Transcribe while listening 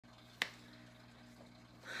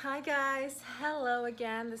Hi guys, hello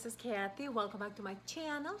again. This is Kathy. Welcome back to my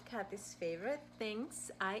channel, Kathy's Favorite Things.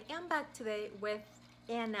 I am back today with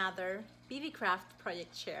another Beebeecraft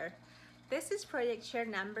project share. This is project share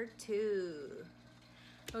number 2.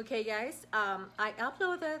 Okay guys, I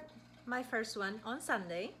uploaded my first one on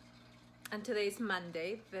Sunday and today is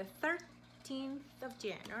Monday, the 13th of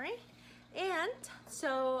January. And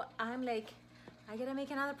so I'm like, I gotta make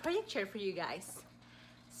another project share for you guys.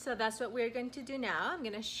 So that's what we're going to do now. I'm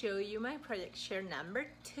gonna show you my project share number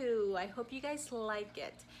 2. I hope you guys like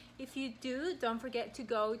it. If you do, don't forget to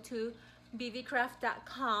go to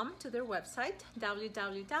beebeecraft.com, to their website,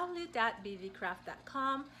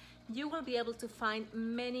 www.beebeecraft.com. You will be able to find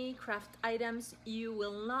many craft items. You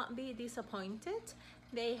will not be disappointed.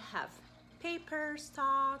 They have paper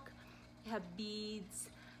stock, they have beads,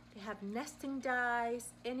 they have nesting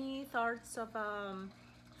dies, any sorts of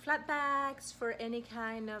flat bags for any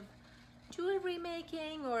kind of jewelry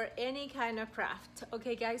making or any kind of craft.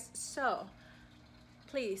 Okay guys, so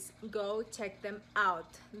please go check them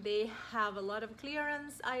out. They have a lot of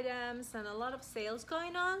clearance items and a lot of sales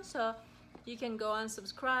going on, so you can go and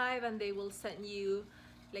subscribe and they will send you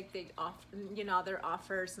like their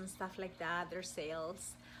offers and stuff like that, their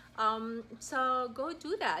sales. So go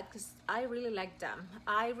do that because I really like them.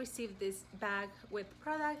 I received this bag with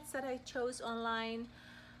products that I chose online.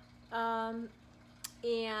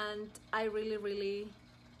 And I really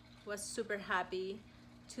was super happy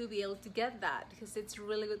to be able to get that because it's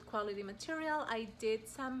really good quality material. I did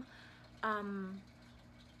some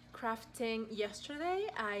crafting yesterday.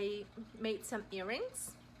 I made some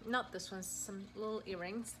earrings, not this one, some little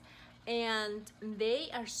earrings, and they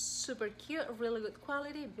are super cute, really good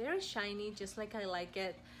quality, very shiny, just like I like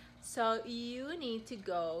it. So you need to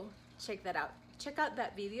go check that out. Check out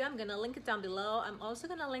that video. I'm gonna link it down below. I'm also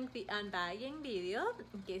gonna link the unbagging video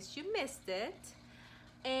in case you missed it.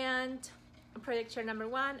 And project share number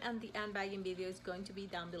 1 and the unbagging video is going to be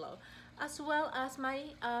down below, as well as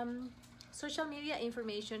my social media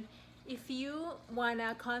information. If you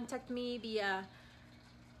wanna contact me via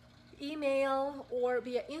email or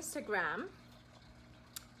via Instagram,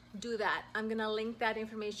 do that. I'm gonna link that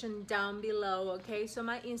information down below. Okay, so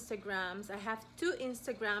my Instagrams, I have 2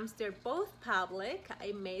 Instagrams. They're both public.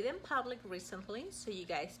 I made them public recently, so you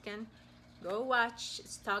guys can go watch,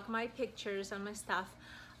 stalk my pictures and my stuff.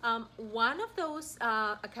 One of those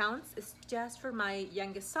accounts is just for my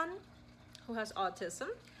youngest son who has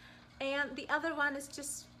autism, and the other one is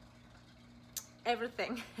just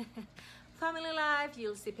everything. Family life.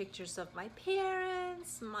 You'll see pictures of my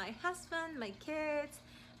parents, my husband, my kids,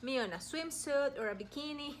 me on a swimsuit or a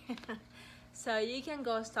bikini. So you can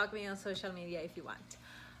go stalk me on social media if you want.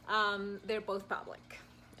 They're both public.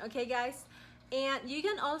 Okay guys, and you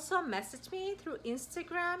can also message me through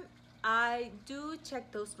Instagram. I do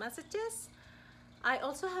check those messages. I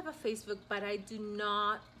also have a Facebook, but I do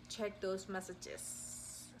not check those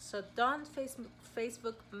messages. So don't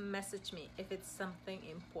Facebook message me if it's something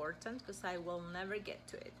important, because I will never get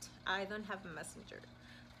to it. I don't have a messenger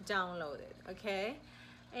downloaded, okay?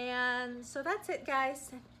 And so that's it guys.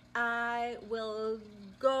 I will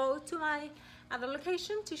go to my other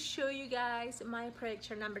location to show you guys my project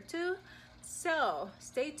share number 2. So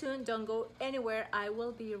stay tuned, don't go anywhere. I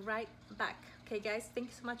will be right back. Okay guys, thank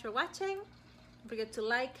you so much for watching. Don't forget to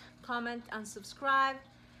like, comment and subscribe.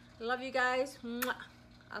 Love you guys. Mwah.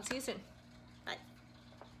 I'll see you soon. Bye.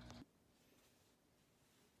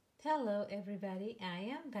 Hello everybody, I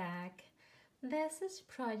am back. This is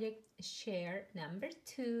project share number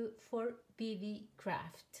 2 for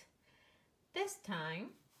Beebeecraft. This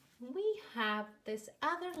time we have this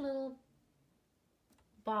other little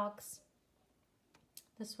box.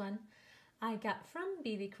 This one I got from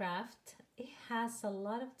Beebeecraft. It has a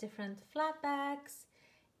lot of different flat bags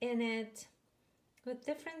in it with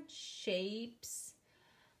different shapes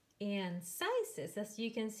and sizes. As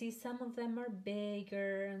you can see, some of them are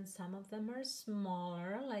bigger and some of them are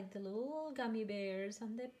smaller, like the little gummy bears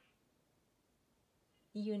and the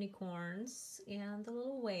unicorns and the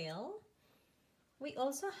little whale. We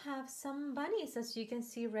also have some bunnies, as you can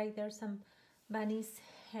see right there, some bunny's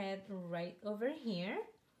head right over here.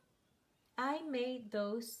 I made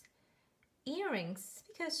those earrings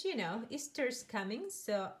because, you know, Easter's coming,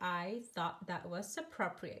 so I thought that was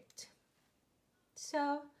appropriate.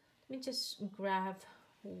 So let me just grab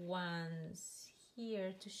ones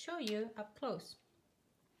here to show you up close.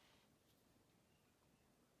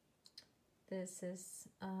 This is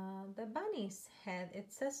the bunny's head. It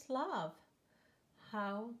says love.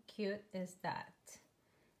 How cute is that?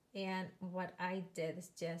 And what I did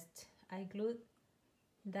is just I glued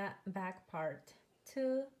that back part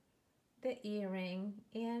to the earring,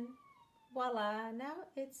 and voila, now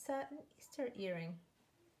it's an Easter earring.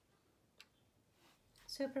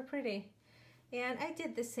 Super pretty. And I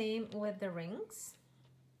did the same with the rings.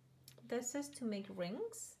 This is to make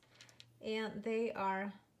rings, and they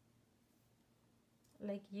are,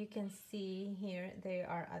 like you can see here, they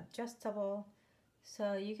are adjustable,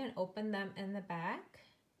 so you can open them in the back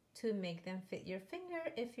to make them fit your finger.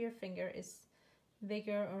 If your finger is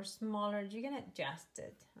bigger or smaller, you can adjust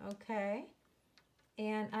it, okay?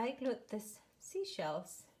 And I glued this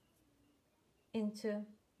seashells into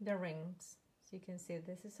the rings. So you can see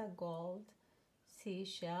this is a gold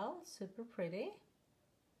seashell, super pretty.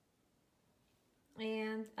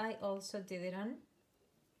 And I also did it on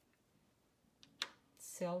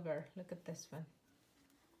silver. Look at this one.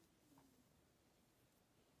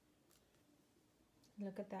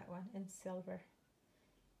 Look at that one in silver.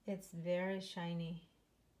 It's very shiny.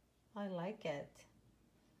 I like it.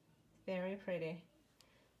 Very pretty.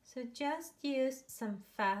 So just use some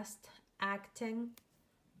fast acting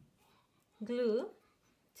glue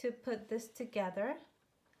to put this together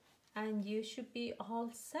and you should be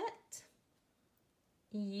all set.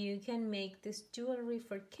 You can make this jewelry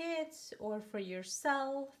for kids or for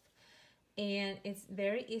yourself, and it's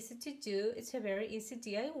very easy to do. It's a very easy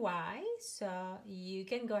DIY, so you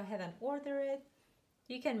can go ahead and order it.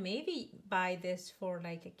 You can maybe buy this for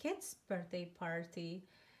like a kid's birthday party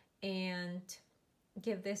and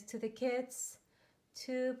give this to the kids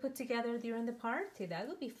to put together during the party. That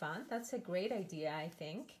would be fun. That's a great idea, I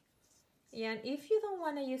think. And if you don't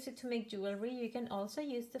want to use it to make jewelry, you can also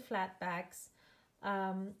use the flat bags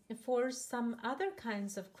for some other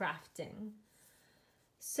kinds of crafting.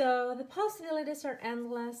 So the possibilities are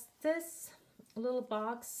endless. This little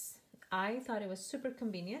box, I thought it was super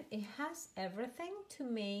convenient. It has everything to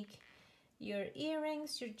make your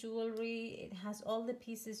earrings, your jewelry. It has all the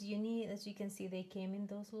pieces you need. As you can see, they came in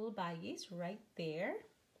those little baggies right there.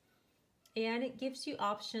 And it gives you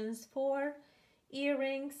options for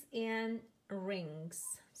earrings and rings.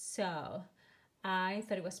 So I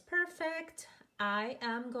thought it was perfect. I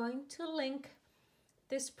am going to link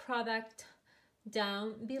this product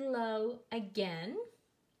down below again,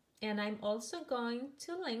 and I'm also going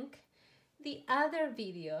to link the other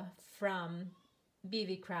video from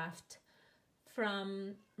Beebeecraft,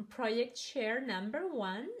 from Project Share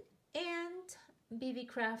 #1 and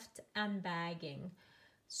Beebeecraft Unbagging.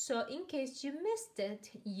 So in case you missed it,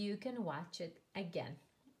 you can watch it again.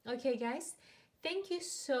 Okay guys, thank you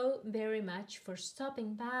so very much for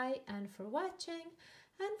stopping by and for watching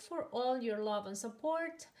and for all your love and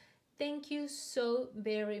support. Thank you so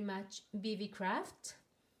very much, Beebeecraft,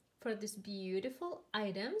 for these beautiful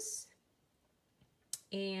items.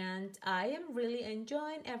 And I am really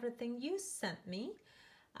enjoying everything you sent me.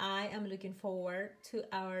 I am looking forward to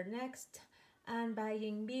our next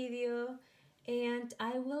unbagging video. And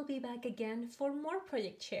I will be back again for more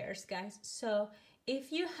project shares, guys. So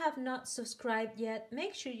if you have not subscribed yet,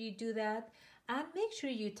 make sure you do that. And make sure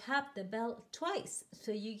you tap the bell twice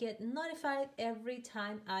so you get notified every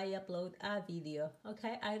time I upload a video,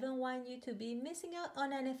 okay? I don't want you to be missing out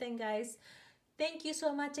on anything, guys. Thank you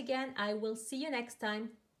so much again. I will see you next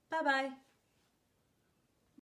time. Bye-bye.